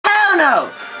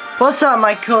OhHellNo! What's up,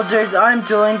 my cool dudes? I'm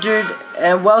DualingDude,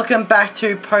 and welcome back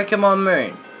to Pokemon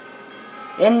Moon.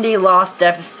 In the last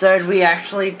episode, we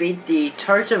actually beat the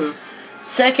Totem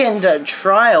second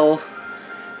trial,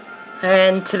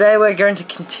 and today we're going to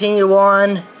continue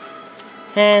on,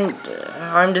 and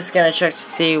I'm just going to check to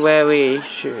see where we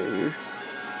should.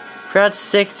 Route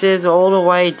 6 is all the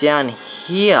way down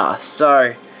here,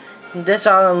 so this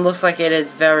island looks like it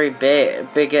is very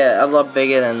big, a lot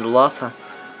bigger than the last time.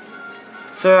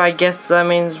 So I guess that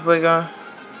means we're going.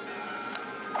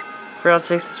 Route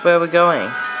 6 is where we're going.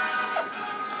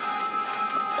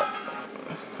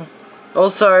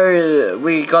 Also,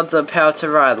 we got the power to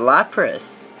ride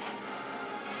Lapras,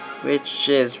 which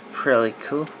is really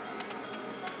cool.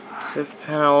 So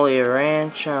Panolia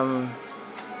Ranch. Want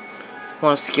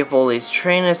to skip all these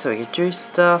trainers so we can do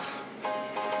stuff.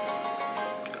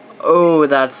 Oh,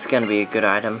 that's gonna be a good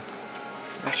item.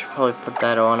 I should probably put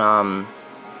that on,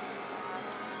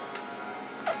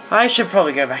 I should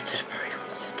probably go back to the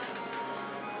Pokemon Center.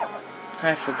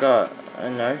 I forgot.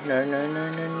 No.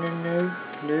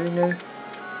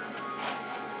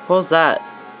 What was that?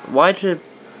 Why did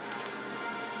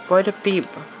beep?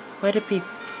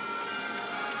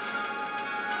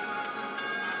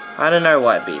 I don't know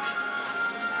why it beeped.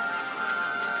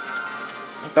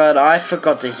 But I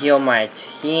forgot to heal my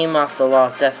team after the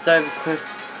last episode because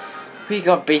we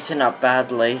got beaten up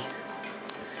badly.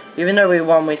 Even though we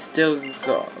won, we still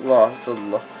got lost.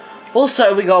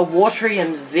 Also, we got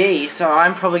Waterium Z, so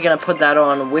I'm probably going to put that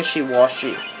on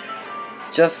Wishy-Washy.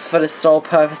 Just for the sole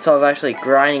purpose of actually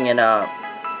grinding it up.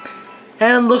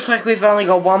 And it looks like we've only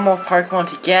got one more Pokemon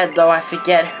to get, though I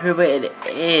forget who it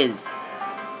is.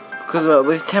 Because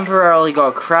we've temporarily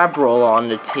got Crabrawler on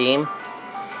the team.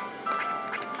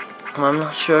 I'm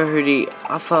not sure who the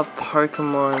other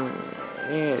Pokemon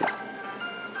is.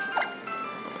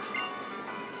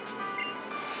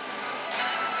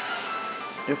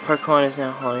 Your Pokemon is now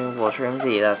holding Waterium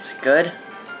Z, that's good.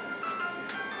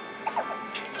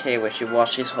 Okay,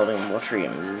 Wishy-Washy's holding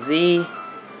Waterium Z.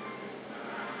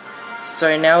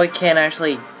 So now we can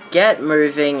actually get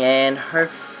moving and hope.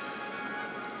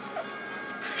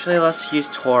 Actually, let's use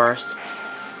Taurus.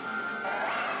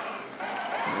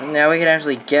 Now we can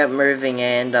actually get moving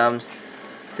and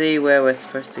see where we're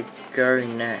supposed to go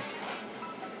next.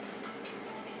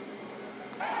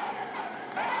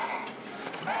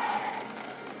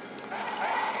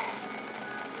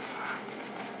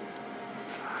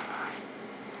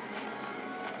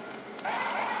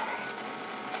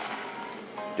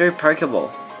 Do a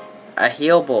Pokeball. A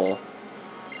Heal Ball.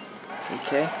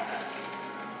 Okay.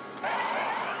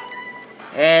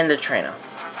 And the trainer.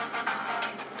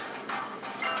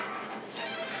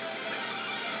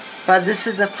 But this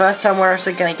is the first time we're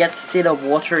actually going to get to see the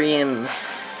Waterium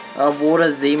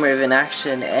Water Z move in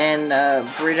action, and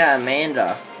Brita Amanda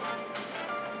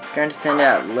going to send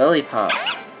out Lillipup.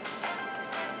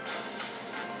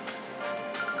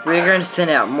 We're going to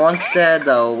send out Monster,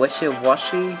 the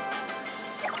Wishy-Washy.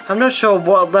 I'm not sure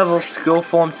what level School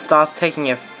Form starts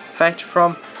taking effect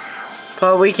from,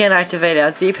 but we can activate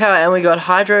our Z-Power, and we got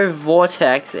Hydro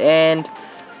Vortex and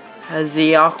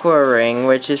the Aqua Ring,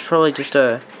 which is probably just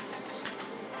a.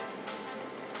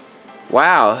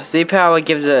 Wow, Z-Power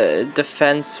gives a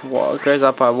defense, goes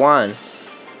up by 1.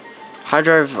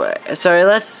 So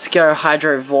let's go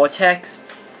Hydro Vortex.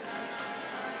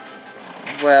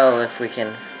 Well, if we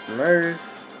can move.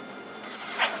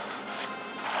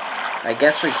 I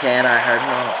guess we can, I hope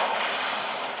not.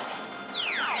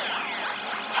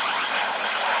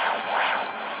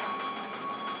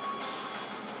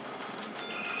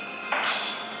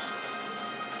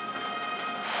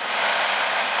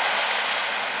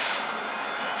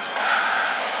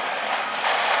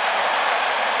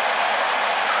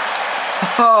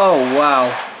 Oh wow!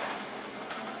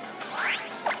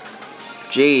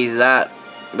 Geez, that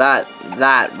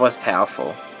was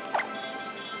powerful.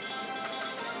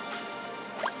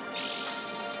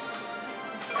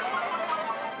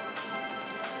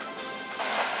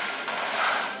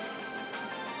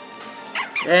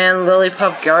 And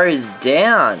Lillipup goes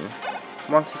down.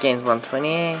 Once again,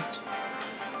 128.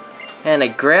 And a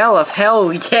Growl of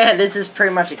Hell. Yeah, this is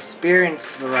pretty much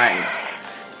experience rank.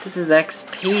 This is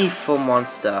XP for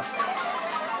Monster.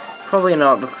 Probably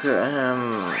not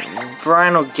because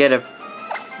Brian will get a.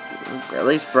 At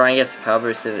least Brian gets a power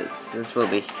boost if it's. This will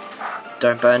be.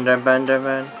 Don't burn.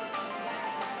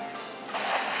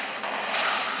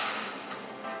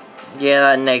 Yeah,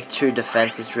 that -2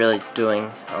 defense is really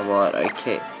doing a lot.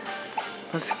 Okay.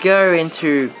 Let's go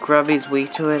into Grubby's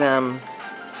weak to it.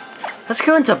 Let's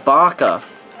go into Barker.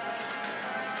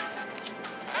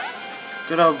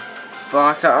 Good old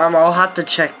Fuck, I'll have to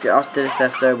check after this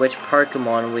episode which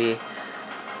Pokemon we...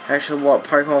 Actually, what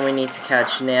Pokemon we need to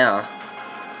catch now.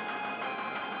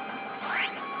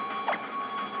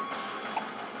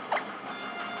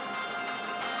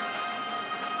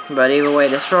 But either way,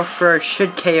 this Rock Throw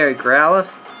should KO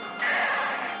Growlithe.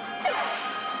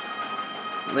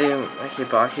 Okay,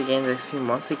 Barker gains XP,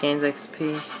 Monster gains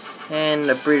XP, and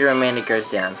the Breeder Amanda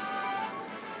goes down.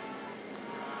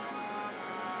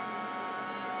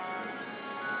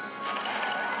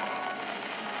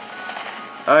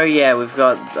 Oh yeah, we've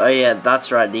got, oh yeah,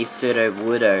 that's right, the Pseudo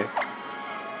Widow.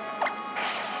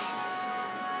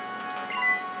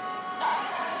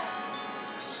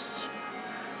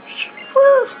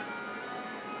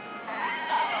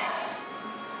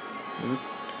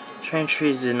 Train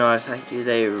trees do not attack you,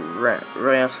 they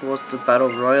run towards the Battle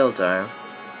Royal Dome.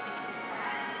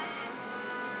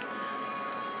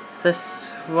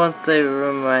 This, once they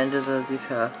reminded us of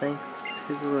power, thanks,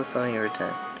 here's a little something in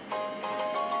return.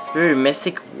 Ooh,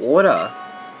 Mystic Water.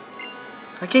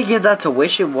 I could give that to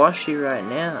Wishy-Washy right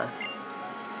now.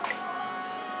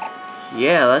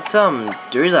 Yeah, let's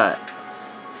do that.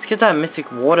 Let's give that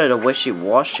Mystic Water to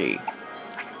Wishy-Washy.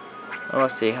 Oh,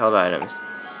 let's see, held items.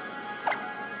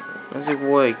 Mystic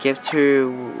Water, give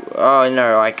to... Oh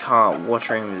no, I can't.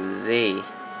 Watering Z.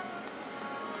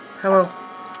 Hello.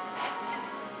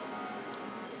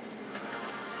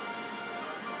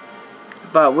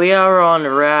 But we are on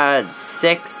Rad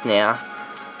 6 now.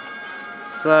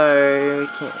 So we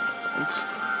can...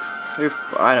 Group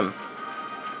item.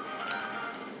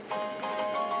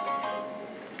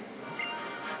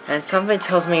 And something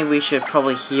tells me we should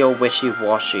probably heal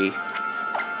Wishy-Washy.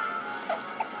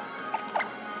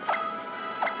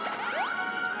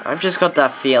 I've just got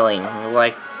that feeling,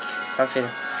 like something,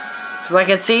 cause I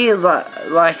can see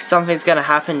like something's gonna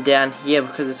happen down here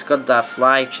because it's got that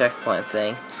flag checkpoint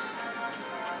thing.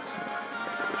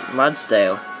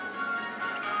 Mudsdale.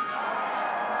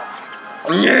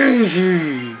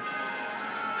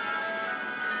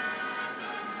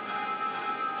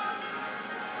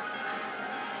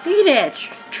 Look at that,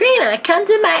 Trina, come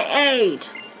to my aid.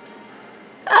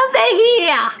 Over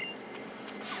here.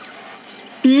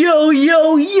 Yo,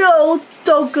 yo, yo,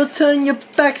 don't go turn your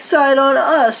backside on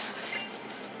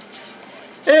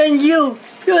us. And you're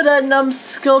that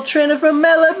numbskull trainer from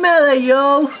Mela Mela,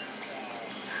 yo.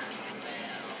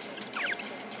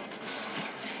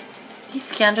 These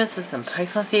scoundrels are some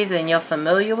Pokemon thieves and you're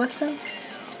familiar with them?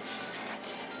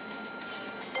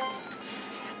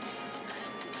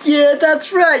 Yeah,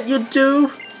 that's right, you do.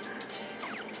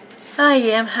 I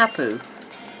am Hapu.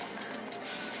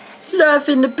 Life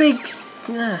in the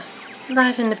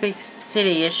big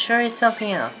city is sure is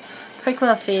something else.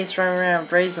 Pokemon thieves run around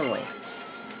brazenly.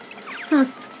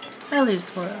 At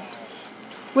least one.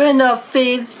 We're not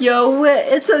thieves, yo.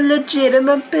 It's a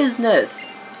legitimate business.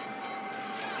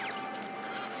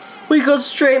 We got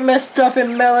straight messed up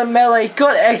in Melee,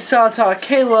 got exiled to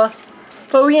Arcala,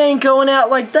 but we ain't going out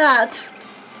like that.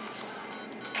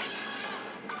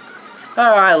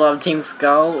 Oh, I love Team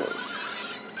Skull.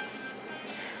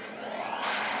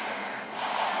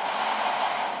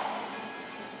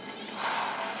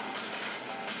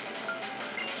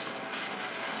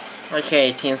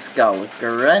 Okay, Team Skull,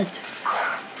 grunt.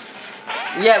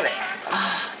 Yeah, but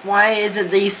why is it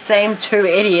these same two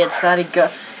idiots that go?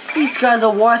 These guys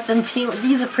are worse than team.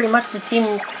 These are pretty much the team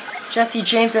Jesse,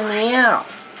 James, and Meow.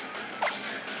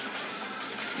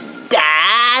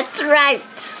 That's right.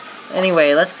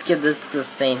 Anyway, let's give this a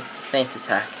faint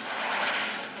attack.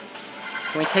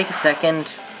 Can we take a second?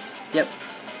 Yep.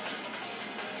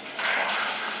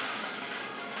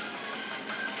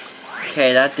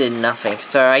 Okay, that did nothing.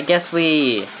 So I guess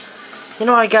we... You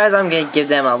know what, guys? I'm going to give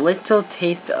them a little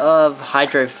taste of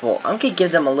Hydro Vortex. I'm going to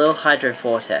give them a little Hydro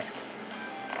Vortex.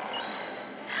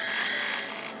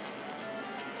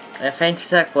 And Faint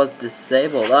Attack was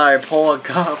disabled. Oh, poor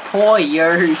God. Poor you.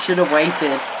 You should have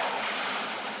waited.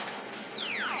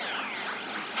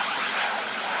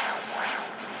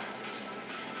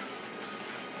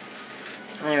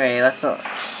 Anyway, let's not...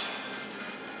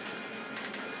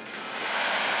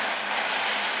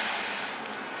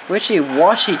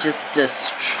 Wishy-Washy just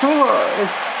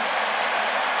destroys.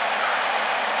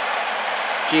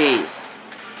 Jeez.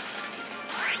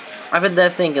 I bet they're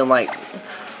thinking like,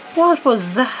 what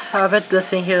was that? I bet they're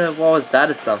thinking, what was that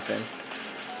or something.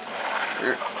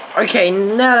 Okay,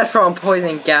 now they're throwing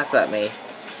poison gas at me.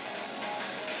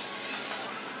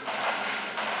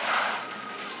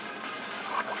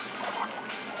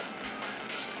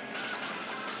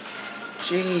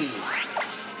 Jeez.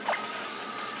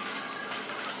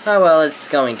 Oh well, it's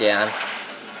going down.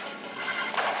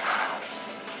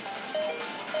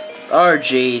 Oh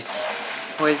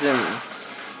jeez. Poison.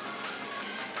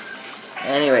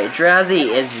 Anyway, Drowsy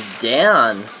is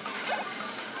down.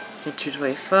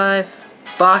 225.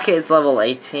 Barker is level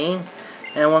 18.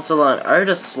 And wants to learn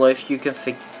Odor Sleuth. You can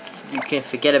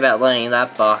forget about learning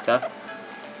that, Barker.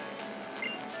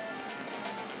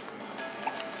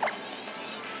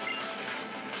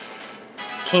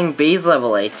 King B's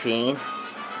level 18.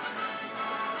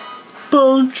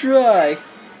 Bone Dry.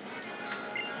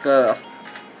 Go.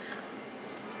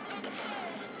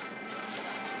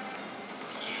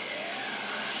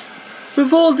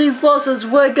 With all these losses,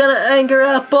 we're gonna anger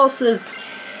our bosses.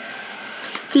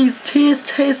 These tears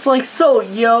taste like salt,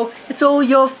 yo. It's all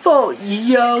your fault,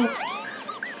 yo.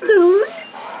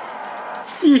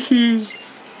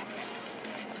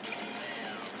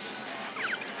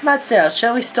 That's out.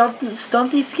 Shall we stomp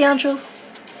these scoundrels?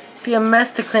 Be a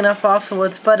mess to clean up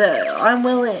afterwards, but I'm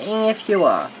willing if you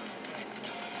are.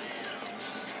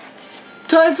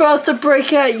 Time for us to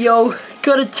break out, yo.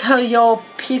 Gotta tell y'all,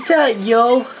 peace out,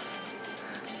 yo.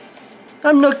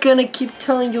 I'm not gonna keep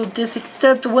telling you this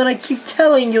except when I keep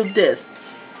telling you this.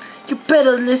 You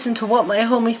better listen to what my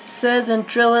homie says and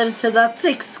drill it into that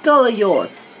thick skull of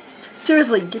yours.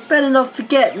 Seriously, you better not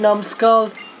forget, numbskull.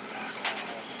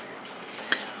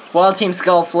 Wild Team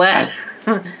Skull fled.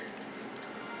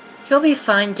 You'll be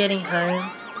fine getting home.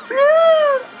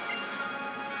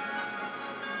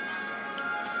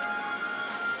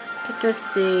 Good to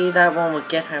see that one will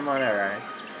get home on her own.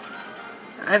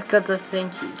 I've got to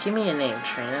think. Give me a name,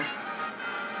 Trina.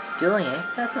 Dueling, eh?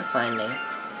 That's a fine name.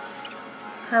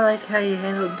 I like how you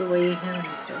handled the way you handled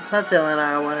yourself. Puzzle and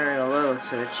I are wondering a little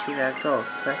to achieve our goals,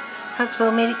 so perhaps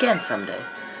we'll meet again someday.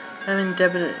 I'm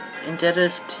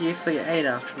indebted to you for your aid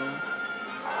after all.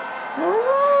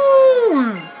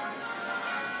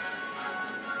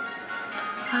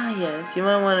 Ah yes, you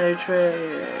might want to try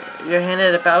your hand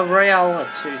at a battle royale or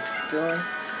two, Dueling.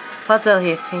 Puzzle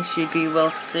here thinks you'd be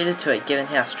well suited to it, given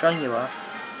how strong you are.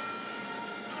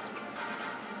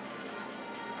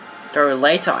 Though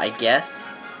later, I guess.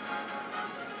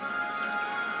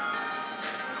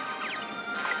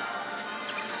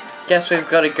 Guess we've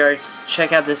got to go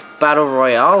check out this battle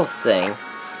royale thing.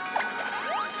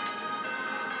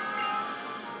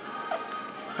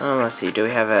 Oh, let's see. Do we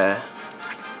have a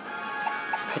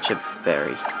picture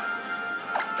berry?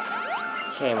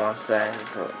 Okay, monster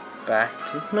is back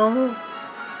to normal.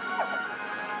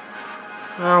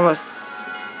 Almost.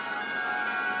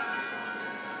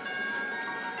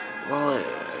 Well,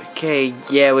 okay,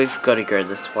 yeah, we've got to go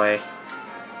this way.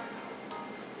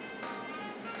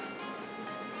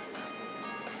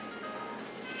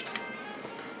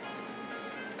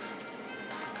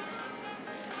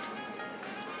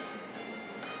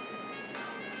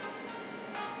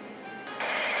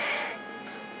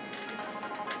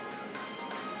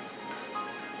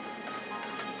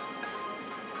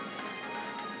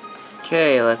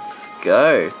 Okay, let's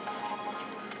go.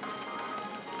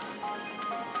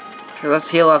 Let's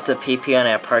heal up the PP on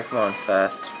our Pokemon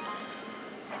first.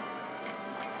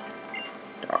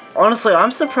 Honestly,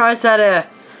 I'm surprised that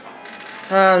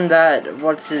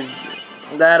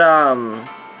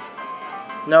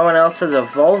no one else has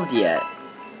evolved yet.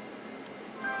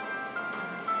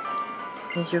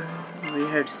 Thank you. We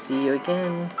hope to see you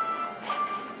again.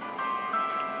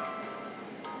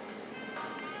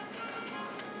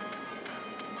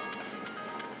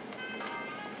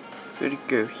 Good to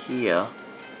go here.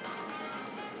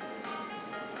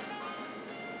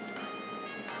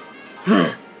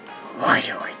 Why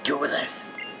do I do this?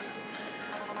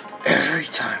 Every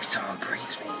time someone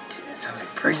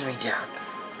brings me down,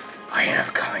 I end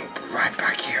up coming right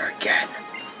back here again.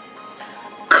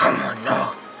 Come on,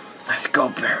 no. Let's go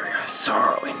bury our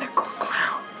sorrow in the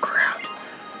crowd.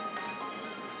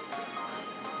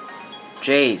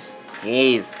 Jeez.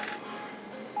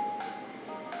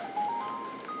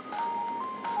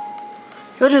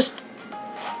 You're just...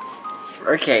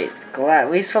 Okay,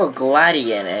 we saw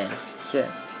Gladiator in. Yeah.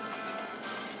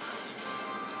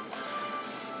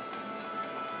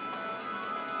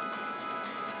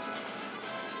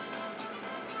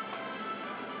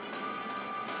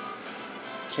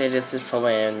 Okay, this is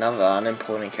probably another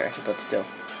unimportant character, but still.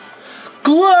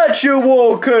 Glad you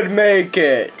all could make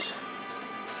it!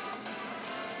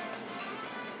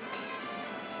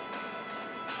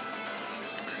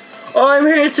 I'm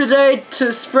here today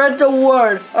to spread the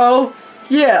word. Oh,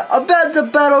 yeah, about the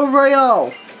Battle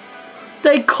Royale.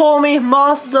 They call me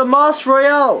the Master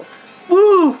Royale.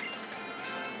 Woo!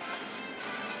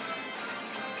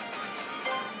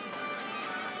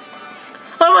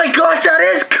 Oh my gosh, that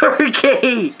is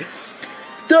Cookie!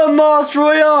 The Master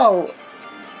Royale!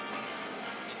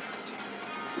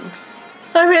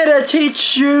 I'm here to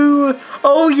teach you.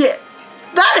 Oh yeah,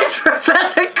 that is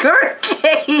Professor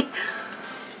Kirky.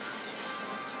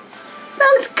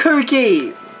 That is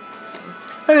Kirky.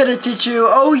 I'm here to teach you.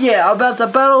 Oh yeah, about the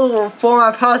battle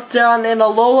format passed down in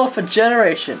Alola for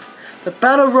generations. The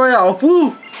battle royale.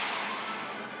 Woo.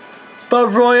 But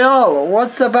royale.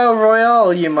 What's the battle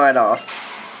royale? You might ask.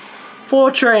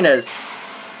 4 trainers.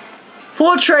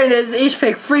 4 trainers. Each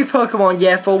pick 3 Pokemon.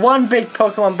 Yeah, for one big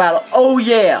Pokemon battle. Oh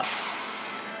yeah.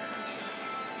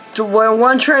 When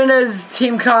one trainer's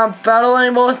team can't battle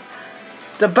anymore,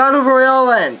 the battle royale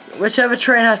ends. Whichever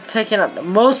trainer has taken up the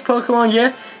most Pokemon,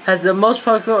 has the most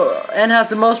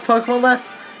Pokemon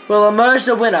left, will emerge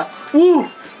the winner. Woo!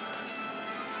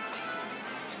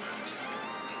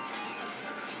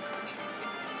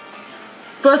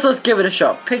 First, let's give it a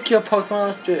shot. Pick your Pokemon.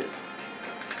 Let's do it.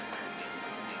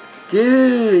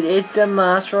 Dude, it's the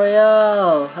Mass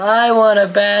Royale. I wanna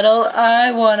battle.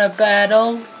 I wanna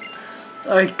battle.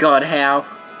 Oh God, how?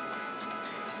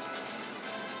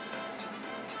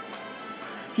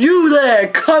 You there,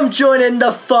 come join in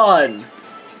the fun.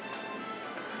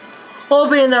 I'll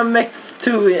be in the mix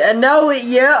too, and now we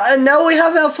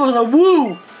have out for the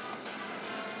woo.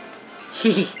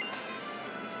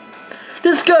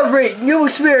 Discovery, new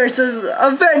experiences,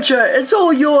 adventure. It's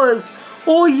all yours,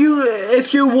 all you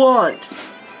if you want.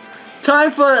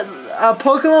 Time for a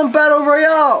Pokemon Battle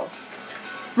Royale.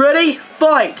 Ready?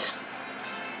 Fight.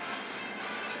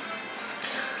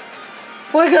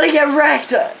 We're gonna get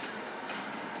wrecked!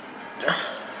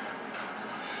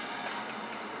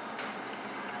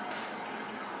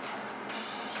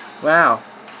 Wow.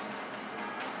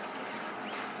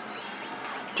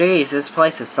 Jeez, this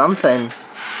place is something.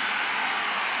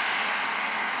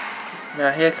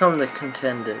 Now here come the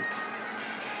contenders.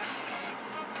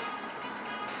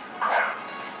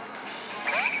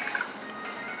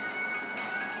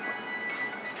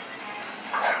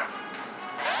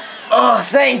 Oh,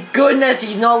 thank goodness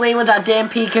he's not leading with that damn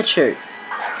Pikachu.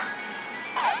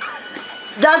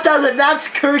 That does it, that's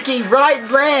Kirky right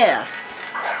there.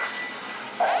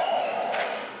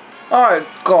 Oh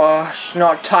gosh,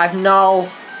 not type null.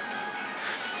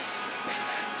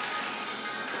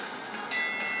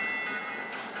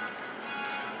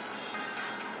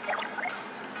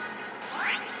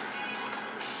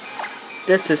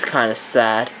 This is kind of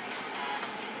sad.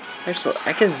 Actually,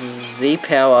 I can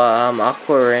Z-Power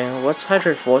Aqua Ring. What's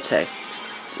Hydro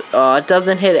Vortex? Oh, it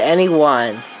doesn't hit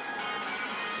anyone.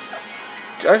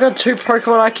 I got 2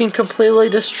 Pokemon I can completely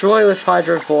destroy with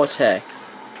Hydro Vortex.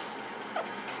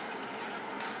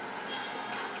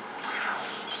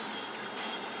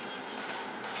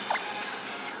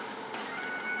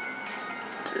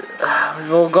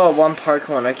 We've all got 1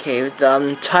 Pokemon, okay.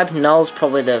 Type Null's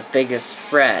probably the biggest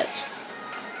threat.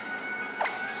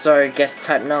 So I guess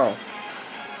type null.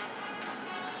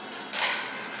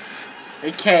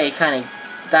 Okay,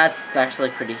 that's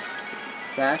actually pretty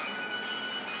sad.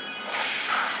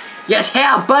 Yes,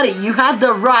 how, buddy? You had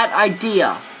the right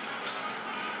idea.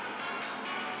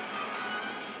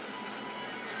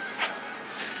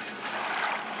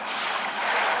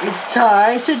 It's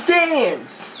time to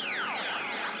dance.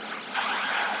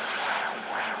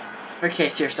 Okay,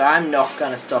 seriously, I'm not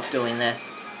gonna stop doing this.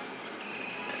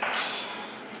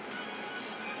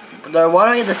 Though, why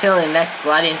do I get the feeling the next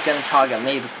Gladian's gonna target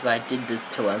me because I did this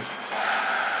to him?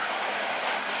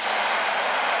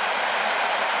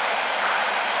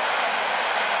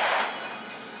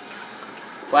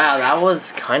 Wow, that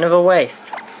was kind of a waste.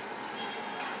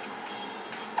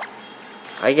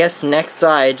 I guess next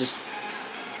I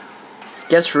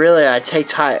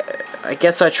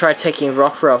guess I try taking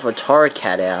Rockruff or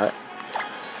Torracat out.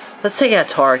 Let's take out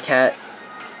Torracat.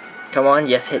 Come on,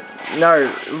 yes, hit. No,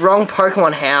 wrong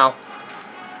Pokemon, how?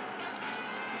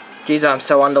 Jeez, I'm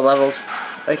so underleveled.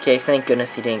 Okay, thank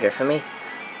goodness he didn't go for me.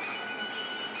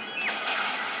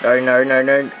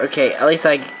 No. Okay, at least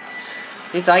I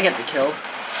get the kill.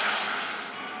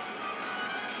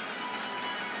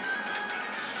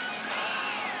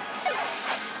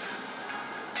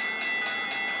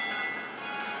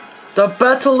 The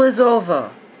battle is over.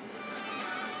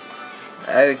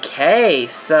 Okay,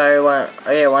 so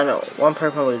one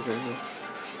Pokemon loses.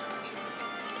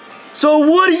 So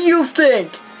what do you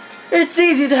think? It's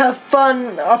easy to have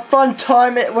a fun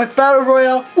time with Battle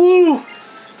Royale. Woo!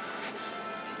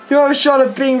 You have a shot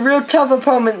at being real tough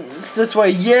opponents this way,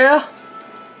 yeah?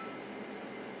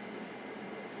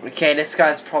 Okay, this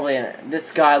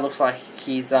guy looks like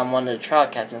he's one of the trial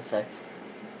captains, so.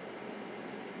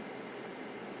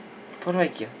 What do I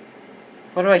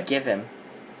give him?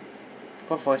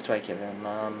 What voice do I give him?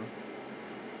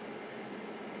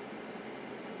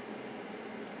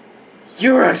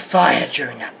 You were on fire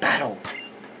during that battle.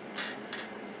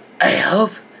 I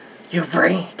hope you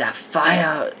bring that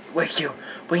fire with you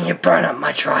when you burn up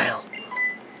my trial.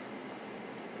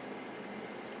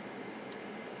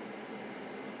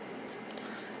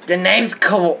 The name's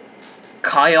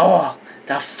Kyle,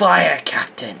 the fire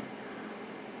captain.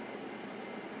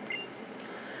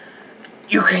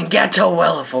 You can get to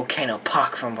Weller Volcano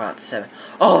Park from Route 7.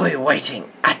 I'll be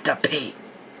waiting at the peak.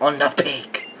 On the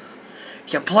peak.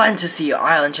 You plan to see your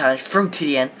island challenge through to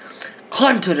the end.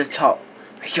 Climb to the top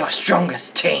with your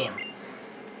strongest team.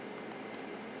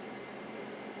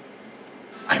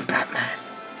 I'm Batman.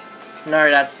 No,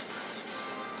 that's...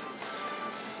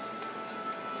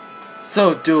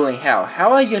 So, Dueling,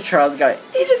 how are your trials going?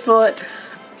 Aegis Bullet,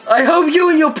 I hope you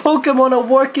and your Pokemon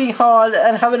are working hard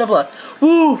and having a blast.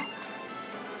 Woo!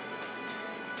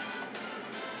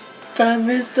 But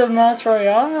Mr. Mass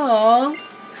Royale,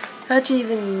 how'd you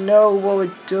even know what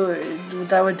we're doing?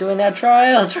 That we're doing our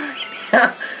trials right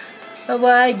now? Well,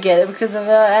 I get it because of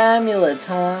our amulets,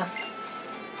 huh?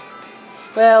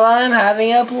 Well, I'm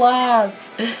having a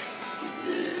blast.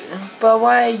 But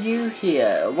why are you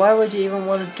here? Why would you even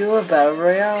want to do a battle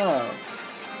royale?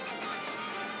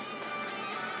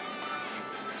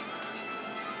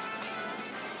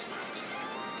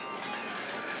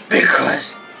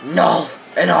 Because Null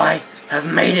and I have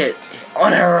made it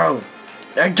on our own.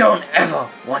 I don't ever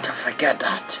want to forget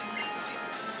that.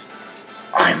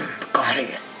 I'm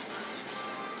Gladiator.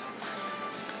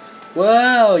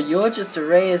 Wow, you're just a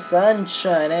ray of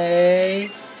sunshine, eh?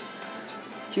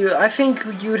 I think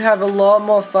you'd have a lot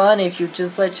more fun if you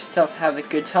just let yourself have a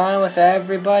good time with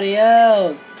everybody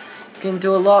else. You can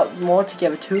do a lot more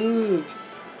together too.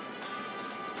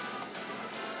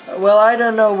 Well, I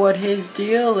don't know what his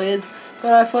deal is,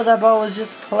 but I thought that ball was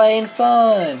just plain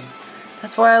fun.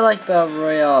 That's why I like Battle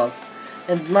Royales.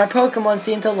 And my Pokemon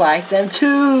seem to like them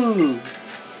too.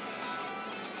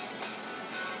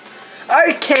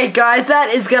 Okay guys, that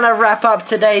is gonna wrap up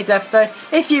today's episode.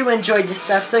 If you enjoyed this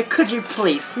episode, could you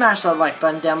please smash that like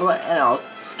button down below, and I'll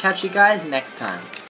catch you guys next time.